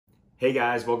Hey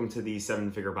guys, welcome to the Seven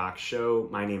Figure Box Show.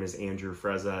 My name is Andrew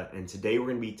Frezza, and today we're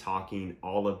going to be talking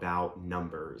all about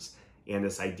numbers and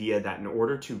this idea that in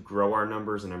order to grow our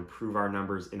numbers and improve our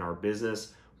numbers in our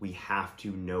business, we have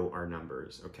to know our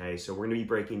numbers, okay? So we're going to be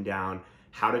breaking down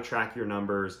how to track your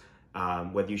numbers,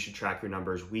 whether you should track your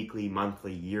numbers weekly,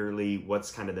 monthly, yearly,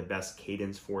 what's kind of the best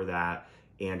cadence for that,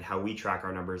 and how we track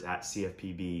our numbers at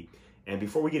CFPB. And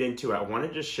before we get into it, I want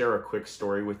to just share a quick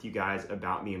story with you guys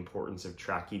about the importance of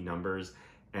tracking numbers.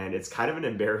 And it's kind of an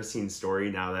embarrassing story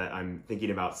now that I'm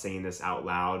thinking about saying this out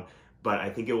loud, but I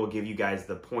think it will give you guys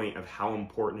the point of how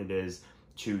important it is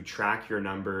to track your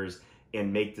numbers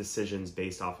and make decisions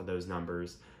based off of those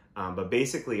numbers. But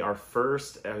basically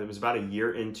it was about a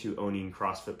year into owning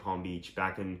CrossFit Palm Beach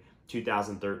back in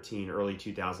 2013, early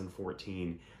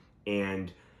 2014.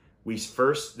 And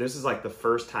this is like the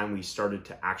first time we started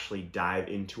to actually dive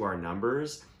into our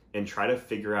numbers and try to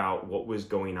figure out what was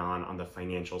going on the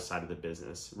financial side of the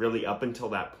business. Really, up until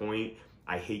that point,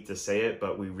 I hate to say it,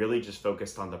 but we really just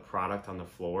focused on the product on the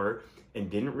floor and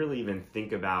didn't really even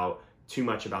think about too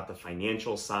much about the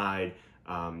financial side,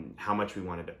 how much we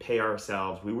wanted to pay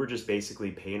ourselves. We were just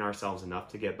basically paying ourselves enough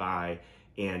to get by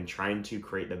and trying to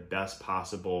create the best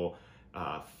possible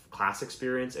class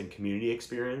experience and community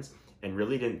experience, and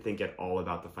really didn't think at all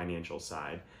about the financial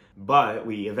side. But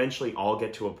we eventually all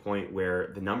get to a point where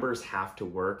the numbers have to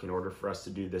work in order for us to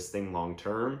do this thing long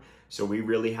term. So we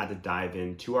really had to dive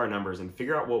into our numbers and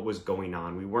figure out what was going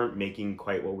on. We weren't making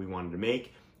quite what we wanted to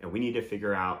make, and we need to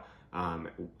figure out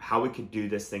how we could do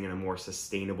this thing in a more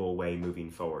sustainable way moving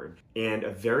forward. And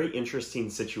a very interesting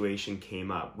situation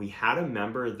came up. We had a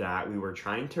member that we were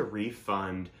trying to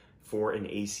refund for an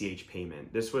ACH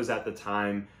payment. This was at the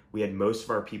time we had most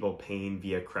of our people paying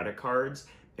via credit cards,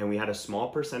 and we had a small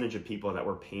percentage of people that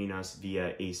were paying us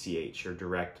via ACH or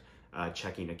direct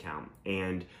checking account.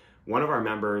 And one of our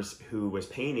members who was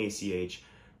paying ACH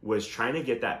was trying to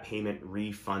get that payment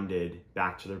refunded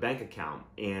back to their bank account.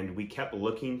 And we kept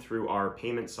looking through our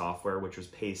payment software, which was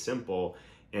PaySimple,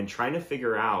 and trying to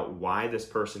figure out why this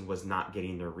person was not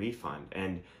getting their refund.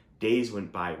 And days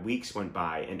went by, weeks went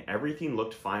by, and everything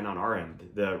looked fine on our end.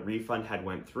 The refund had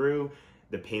went through,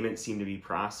 the payment seemed to be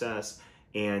processed,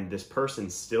 and this person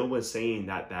still was saying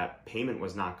that that payment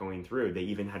was not going through. They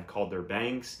even had called their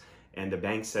banks, and the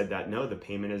bank said that no, the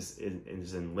payment is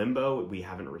in limbo. We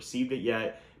haven't received it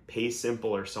yet. PaySimple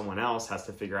or someone else has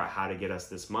to figure out how to get us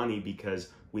this money because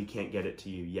we can't get it to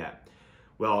you yet.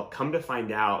 Well, come to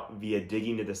find out via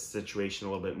digging into this situation a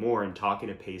little bit more and talking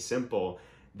to PaySimple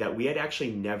that we had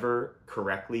actually never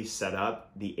correctly set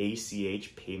up the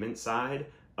ACH payment side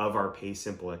of our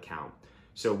PaySimple account.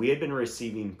 So we had been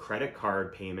receiving credit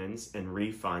card payments and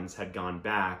refunds had gone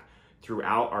back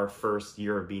throughout our first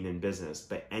year of being in business,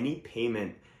 but any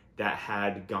payment that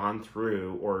had gone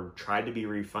through or tried to be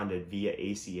refunded via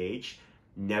ACH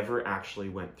never actually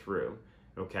went through.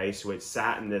 Okay, so it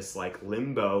sat in this like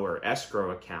limbo or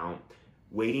escrow account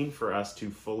waiting for us to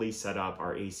fully set up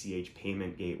our ACH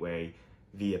payment gateway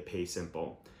via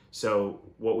PaySimple. So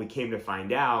what we came to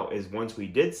find out is once we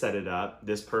did set it up,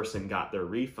 this person got their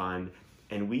refund,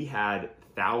 and we had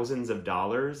thousands of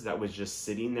dollars that was just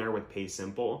sitting there with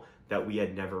PaySimple that we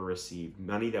had never received,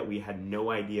 money that we had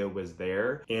no idea was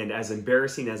there. And as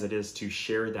embarrassing as it is to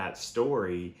share that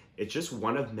story, it's just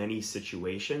one of many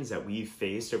situations that we've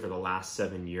faced over the last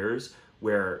 7 years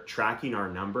where tracking our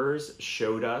numbers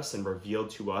showed us and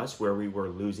revealed to us where we were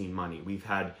losing money. We've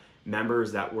had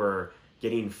members that were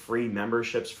getting free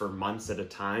memberships for months at a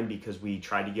time because we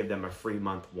tried to give them a free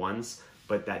month once,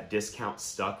 but that discount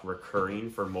stuck recurring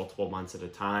for multiple months at a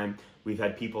time. We've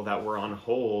had people that were on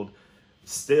hold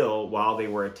still while they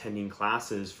were attending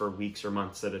classes for weeks or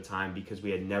months at a time because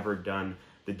we had never done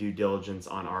the due diligence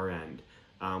on our end.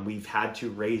 We've had to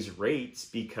raise rates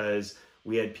because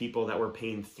we had people that were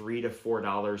paying $3 to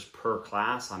 $4 per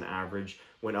class on average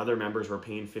when other members were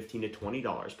paying $15 to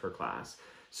 $20 per class.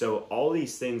 So all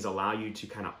these things allow you to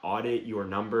kind of audit your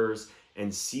numbers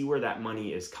and see where that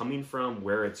money is coming from,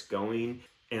 where it's going.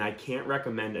 And I can't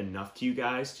recommend enough to you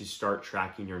guys to start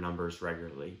tracking your numbers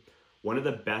regularly. One of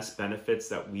the best benefits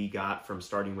that we got from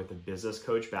starting with a business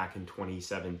coach back in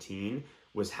 2017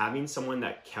 was having someone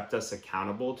that kept us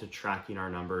accountable to tracking our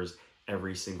numbers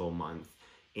every single month.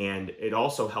 And it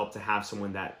also helped to have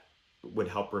someone that would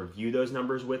help review those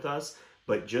numbers with us,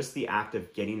 but just the act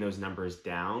of getting those numbers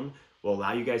down will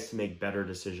allow you guys to make better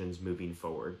decisions moving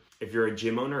forward. If you're a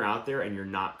gym owner out there and you're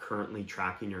not currently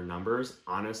tracking your numbers,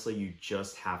 honestly, you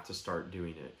just have to start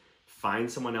doing it. Find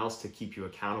someone else to keep you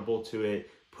accountable to it,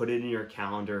 put it in your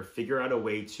calendar, figure out a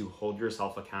way to hold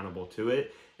yourself accountable to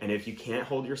it. And if you can't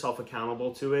hold yourself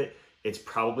accountable to it, it's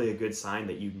probably a good sign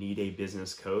that you need a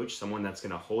business coach, someone that's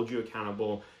going to hold you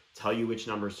accountable, tell you which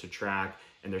numbers to track.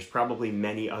 And there's probably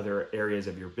many other areas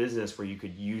of your business where you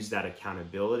could use that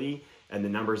accountability. And the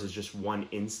numbers is just one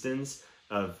instance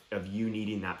of you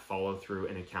needing that follow through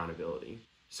and accountability.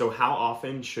 So how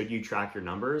often should you track your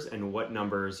numbers, and what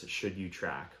numbers should you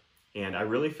track? And I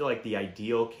really feel like the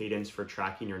ideal cadence for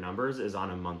tracking your numbers is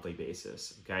on a monthly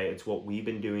basis, okay? It's what we've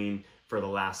been doing for the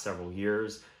last several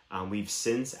years. We've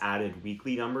since added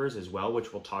weekly numbers as well,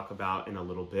 which we'll talk about in a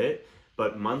little bit.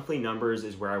 But monthly numbers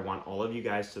is where I want all of you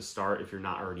guys to start if you're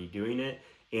not already doing it.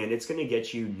 And it's gonna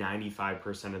get you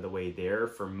 95% of the way there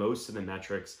for most of the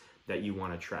metrics that you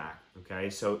wanna track, okay?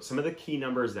 So some of the key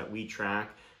numbers that we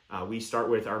track, we start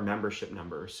with our membership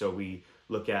numbers. So we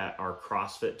look at our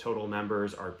CrossFit total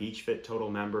members, our BeachFit total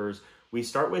members. We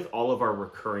start with all of our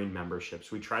recurring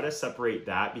memberships. We try to separate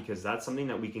that because that's something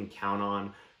that we can count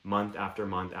on month after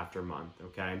month after month,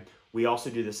 okay? We also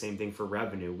do the same thing for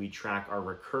revenue. We track our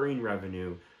recurring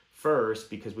revenue first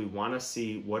because we want to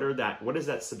see what is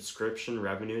that subscription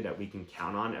revenue that we can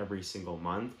count on every single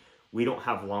month. We don't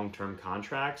have long-term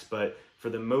contracts, but for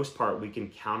the most part, we can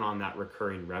count on that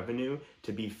recurring revenue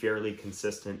to be fairly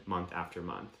consistent month after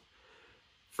month.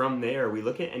 From there, we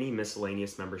look at any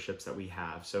miscellaneous memberships that we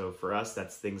have. So for us,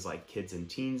 that's things like kids and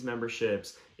teens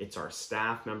memberships, it's our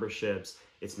staff memberships,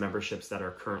 it's memberships that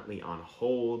are currently on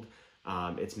hold,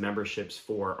 it's memberships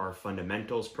for our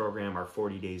fundamentals program, our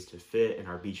 40 days to fit, and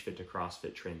our BeachFit to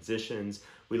CrossFit transitions.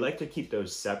 We like to keep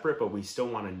those separate, but we still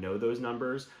want to know those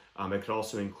numbers. It could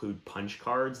also include punch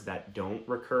cards that don't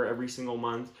recur every single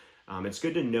month. It's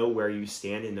good to know where you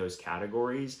stand in those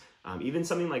categories. Even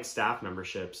something like staff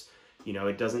memberships, you know,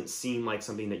 it doesn't seem like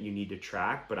something that you need to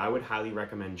track, but I would highly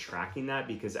recommend tracking that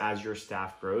because as your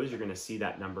staff grows, you're going to see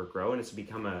that number grow and it's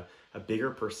become a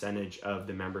bigger percentage of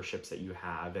the memberships that you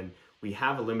have. And we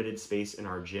have a limited space in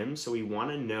our gym, so we want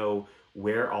to know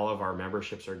where all of our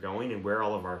memberships are going and where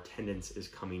all of our attendance is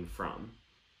coming from.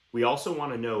 We also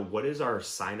want to know what is our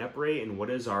sign-up rate and what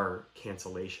is our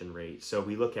cancellation rate. So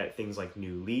we look at things like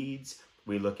new leads,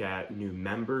 we look at new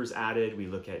members added, we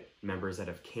look at members that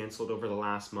have canceled over the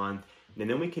last month, and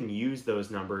then we can use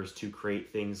those numbers to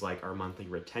create things like our monthly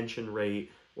retention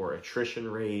rate or attrition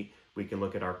rate. We can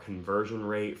look at our conversion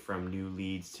rate from new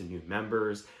leads to new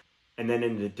members. And then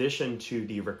in addition to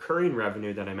the recurring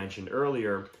revenue that I mentioned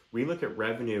earlier, we look at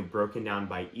revenue broken down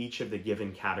by each of the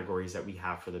given categories that we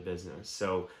have for the business.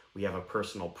 So we have a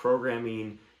personal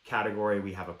programming category,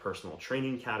 we have a personal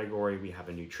training category, we have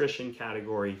a nutrition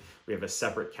category, we have a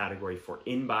separate category for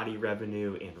in-body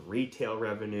revenue and retail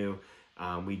revenue.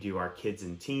 We do our kids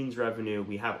and teens revenue.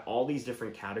 We have all these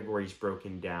different categories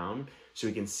broken down so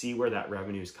we can see where that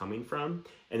revenue is coming from.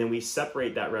 And then we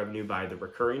separate that revenue by the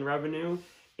recurring revenue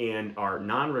and our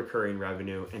non-recurring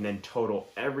revenue, and then total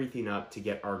everything up to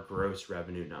get our gross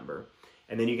revenue number.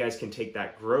 And then you guys can take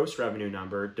that gross revenue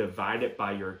number, divide it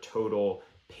by your total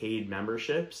paid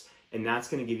memberships, and that's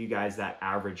going to give you guys that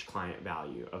average client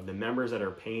value of the members that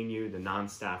are paying you, the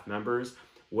non-staff members.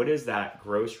 What is that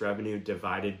gross revenue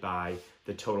divided by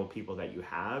the total people that you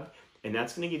have? And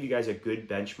that's going to give you guys a good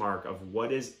benchmark of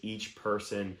what is each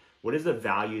person, what is the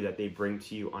value that they bring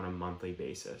to you on a monthly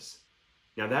basis.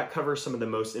 Now that covers some of the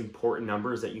most important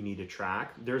numbers that you need to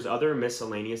track. There's other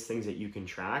miscellaneous things that you can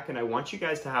track, and I want you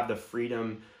guys to have the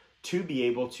freedom to be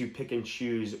able to pick and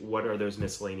choose what are those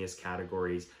miscellaneous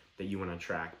categories that you want to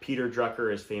track. Peter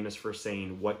Drucker is famous for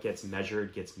saying what gets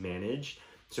measured gets managed.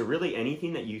 So really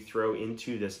anything that you throw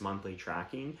into this monthly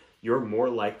tracking, you're more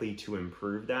likely to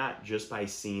improve that just by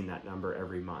seeing that number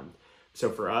every month. So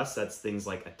for us, that's things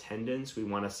like attendance. We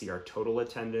want to see our total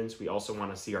attendance. We also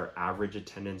want to see our average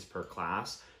attendance per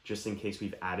class, just in case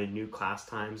we've added new class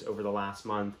times over the last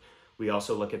month. We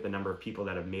also look at the number of people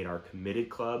that have made our committed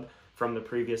club from the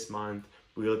previous month.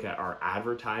 We look at our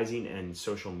advertising and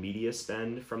social media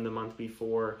spend from the month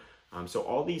before. So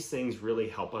all these things really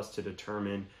help us to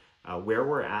determine where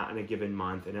we're at in a given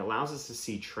month, and it allows us to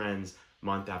see trends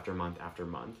month after month after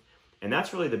month. And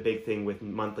that's really the big thing with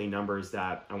monthly numbers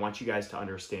that I want you guys to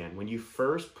understand. When you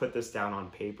first put this down on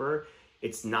paper,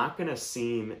 it's not going to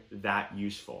seem that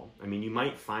useful. I mean, you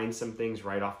might find some things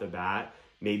right off the bat,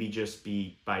 maybe just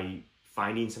by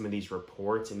finding some of these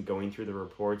reports and going through the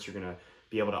reports, you're going to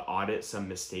be able to audit some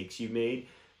mistakes you made.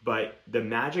 But the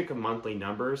magic of monthly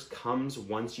numbers comes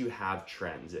once you have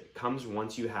trends. It comes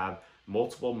once you have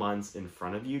multiple months in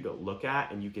front of you to look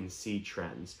at and you can see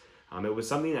trends. It was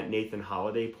something that Nathan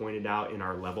Holliday pointed out in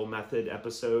our level method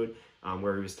episode,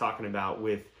 where he was talking about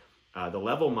with the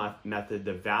level method,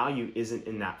 the value isn't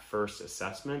in that first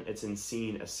assessment, it's in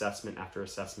seeing assessment after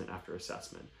assessment after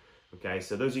assessment. Okay,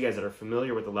 so those of you guys that are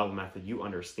familiar with the level method, you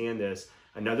understand this.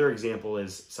 Another example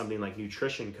is something like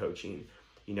nutrition coaching.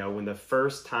 You know, when the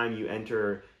first time you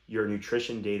enter your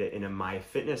nutrition data in a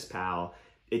MyFitnessPal,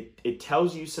 it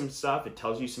tells you some stuff. It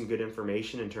tells you some good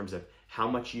information in terms of how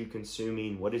much you're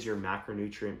consuming, what is your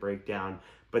macronutrient breakdown.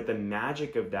 But the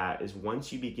magic of that is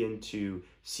once you begin to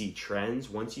see trends,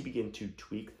 once you begin to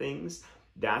tweak things,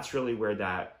 that's really where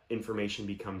that information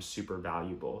becomes super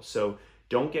valuable. So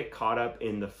don't get caught up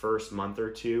in the first month or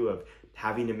two of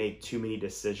having to make too many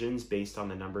decisions based on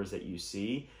the numbers that you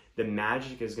see. The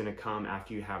magic is going to come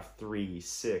after you have 3,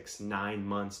 6, 9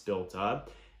 months built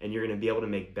up, and you're going to be able to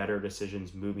make better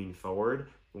decisions moving forward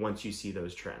once you see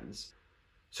those trends.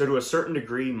 So to a certain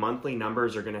degree, monthly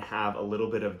numbers are going to have a little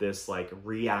bit of this like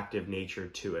reactive nature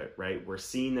to it, right? We're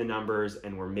seeing the numbers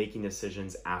and we're making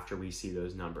decisions after we see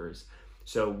those numbers.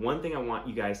 So one thing I want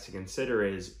you guys to consider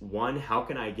is, one, how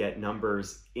can I get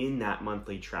numbers in that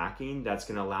monthly tracking that's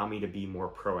going to allow me to be more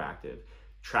proactive?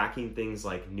 Tracking things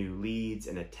like new leads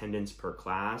and attendance per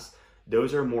class,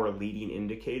 those are more leading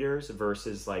indicators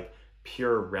versus like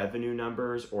pure revenue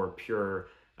numbers or pure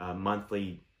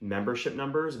monthly membership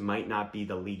numbers might not be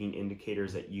the leading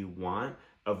indicators that you want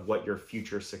of what your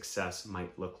future success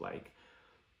might look like.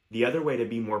 The other way to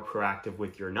be more proactive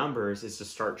with your numbers is to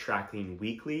start tracking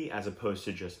weekly as opposed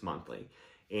to just monthly.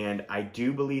 And I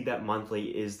do believe that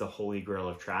monthly is the holy grail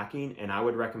of tracking. And I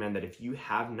would recommend that if you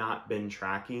have not been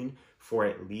tracking for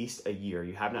at least a year,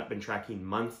 you have not been tracking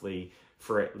monthly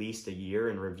for at least a year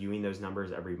and reviewing those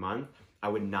numbers every month, I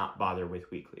would not bother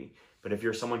with weekly. But if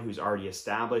you're someone who's already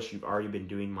established, you've already been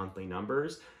doing monthly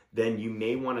numbers, then you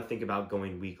may want to think about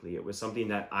going weekly. It was something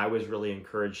that I was really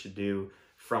encouraged to do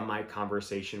from my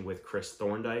conversation with Chris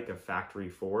Thorndike of Factory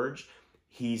Forge.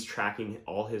 He's tracking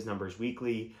all his numbers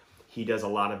weekly. He does a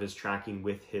lot of his tracking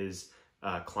with his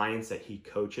clients that he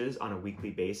coaches on a weekly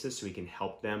basis so he can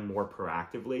help them more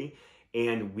proactively.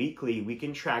 And weekly, we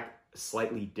can track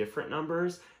slightly different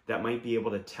numbers that might be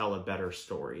able to tell a better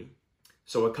story.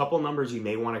 So a couple numbers you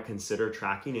may want to consider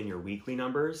tracking in your weekly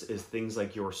numbers is things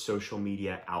like your social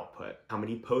media output. How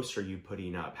many posts are you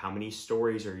putting up? How many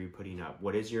stories are you putting up?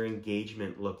 What does your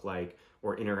engagement look like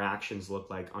or interactions look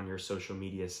like on your social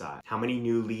media side? How many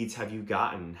new leads have you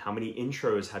gotten? How many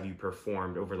intros have you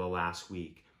performed over the last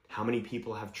week? How many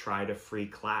people have tried a free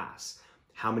class?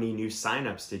 How many new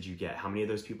signups did you get? How many of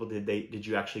those people did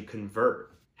you actually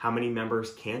convert? How many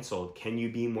members canceled? Can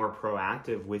you be more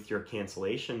proactive with your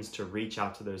cancellations to reach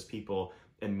out to those people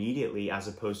immediately as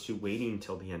opposed to waiting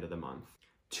till the end of the month?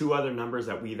 Two other numbers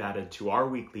that we've added to our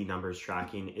weekly numbers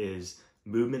tracking is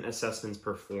movement assessments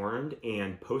performed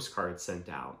and postcards sent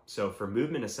out. So for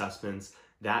movement assessments,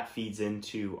 that feeds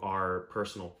into our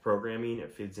personal programming.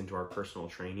 It feeds into our personal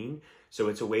training. So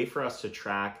it's a way for us to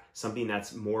track something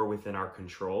that's more within our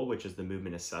control, which is the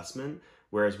movement assessment,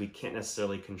 whereas we can't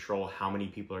necessarily control how many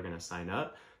people are going to sign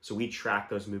up. So we track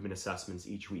those movement assessments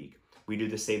each week. We do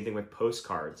the same thing with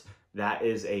postcards. That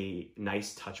is a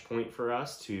nice touch point for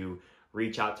us to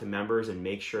reach out to members and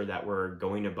make sure that we're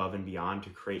going above and beyond to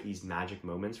create these magic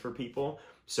moments for people.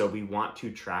 So we want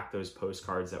to track those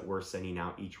postcards that we're sending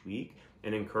out each week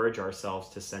and encourage ourselves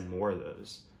to send more of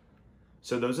those.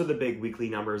 So those are the big weekly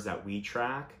numbers that we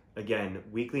track. Again,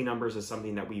 weekly numbers is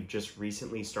something that we've just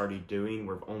recently started doing.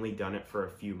 We've only done it for a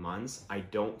few months. I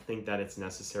don't think that it's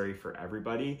necessary for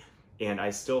everybody. And I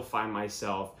still find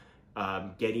myself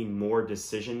getting more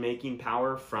decision-making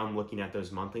power from looking at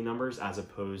those monthly numbers as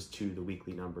opposed to the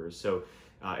weekly numbers. So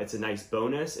it's a nice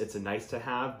bonus. It's a nice to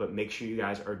have, but make sure you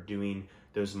guys are doing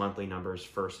those monthly numbers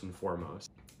first and foremost.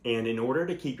 And in order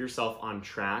to keep yourself on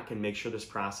track and make sure this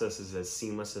process is as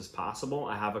seamless as possible,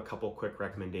 I have a couple quick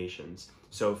recommendations.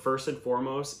 So first and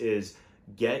foremost is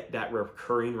get that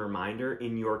recurring reminder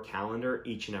in your calendar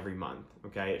each and every month,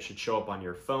 okay? It should show up on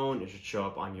your phone. It should show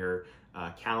up on your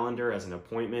calendar as an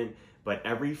appointment. But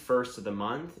every first of the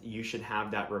month, you should have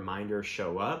that reminder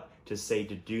show up to say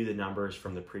to do the numbers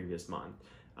from the previous month.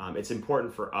 It's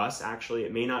important for us, actually.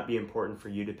 It may not be important for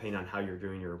you depending on how you're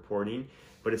doing your reporting,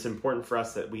 but it's important for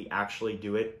us that we actually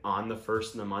do it on the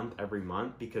first of the month every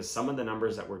month, because some of the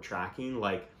numbers that we're tracking,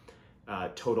 like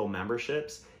total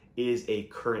memberships, is a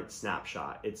current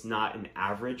snapshot. It's not an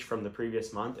average from the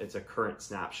previous month, it's a current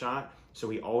snapshot. So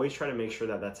we always try to make sure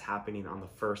that that's happening on the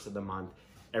first of the month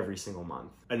every single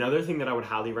month. Another thing that I would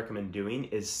highly recommend doing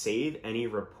is save any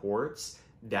reports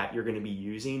that you're going to be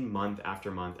using month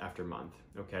after month after month.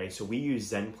 Okay, so we use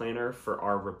Zen Planner for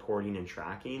our reporting and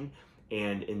tracking.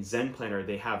 And in Zen Planner,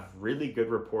 they have really good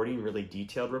reporting, really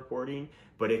detailed reporting,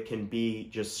 but it can be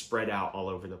just spread out all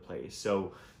over the place.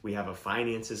 So we have a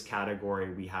finances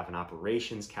category, we have an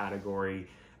operations category,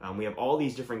 We have all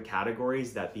these different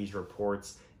categories that these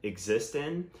reports exist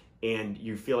in, and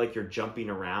you feel like you're jumping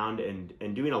around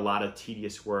and doing a lot of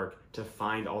tedious work to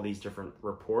find all these different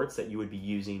reports that you would be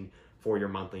using for your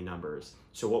monthly numbers.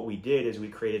 So what we did is we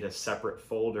created a separate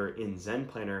folder in Zen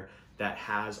Planner that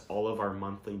has all of our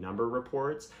monthly number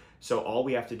reports. So all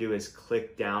we have to do is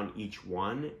click down each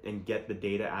one and get the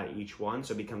data out of each one.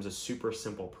 So it becomes a super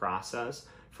simple process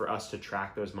for us to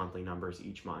track those monthly numbers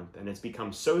each month. And it's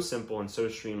become so simple and so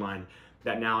streamlined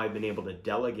that now I've been able to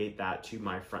delegate that to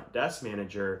my front desk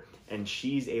manager, and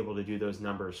she's able to do those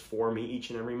numbers for me each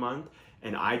and every month.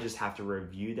 And I just have to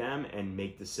review them and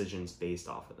make decisions based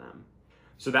off of them.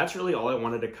 So that's really all I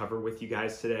wanted to cover with you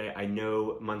guys today. I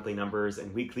know monthly numbers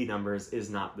and weekly numbers is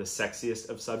not the sexiest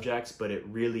of subjects, but it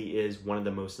really is one of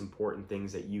the most important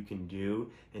things that you can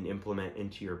do and implement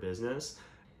into your business.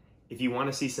 If you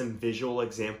want to see some visual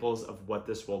examples of what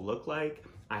this will look like,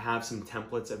 I have some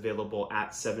templates available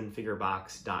at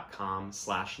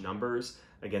sevenfigurebox.com/numbers.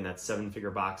 Again, that's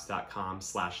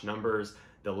sevenfigurebox.com/numbers.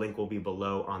 The link will be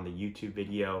below on the YouTube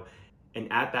video.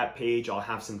 And at that page, I'll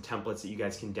have some templates that you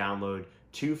guys can download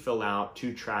to fill out,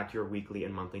 to track your weekly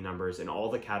and monthly numbers and all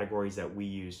the categories that we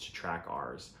use to track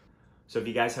ours. So if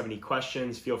you guys have any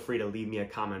questions, feel free to leave me a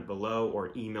comment below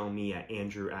or email me at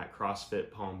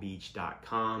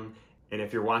andrew@crossfitpalmbeach.com. And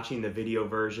if you're watching the video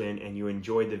version and you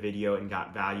enjoyed the video and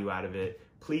got value out of it,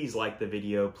 please like the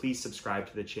video, please subscribe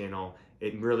to the channel.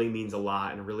 It really means a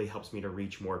lot and really helps me to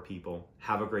reach more people.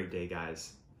 Have a great day,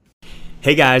 guys.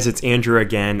 Hey guys, it's Andrew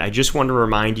again. I just want to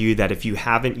remind you that if you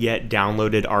haven't yet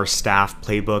downloaded our staff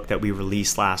playbook that we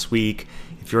released last week,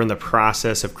 if you're in the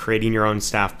process of creating your own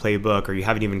staff playbook or you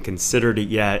haven't even considered it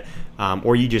yet,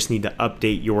 or you just need to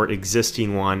update your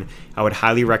existing one, I would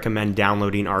highly recommend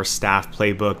downloading our staff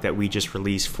playbook that we just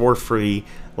released for free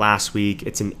last week.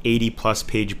 It's an 80+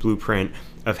 page blueprint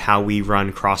of how we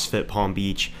run CrossFit Palm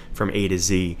Beach from A to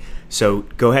Z. So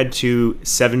go ahead to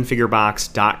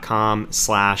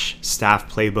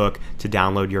sevenfigurebox.com/staff playbook to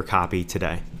download your copy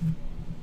today.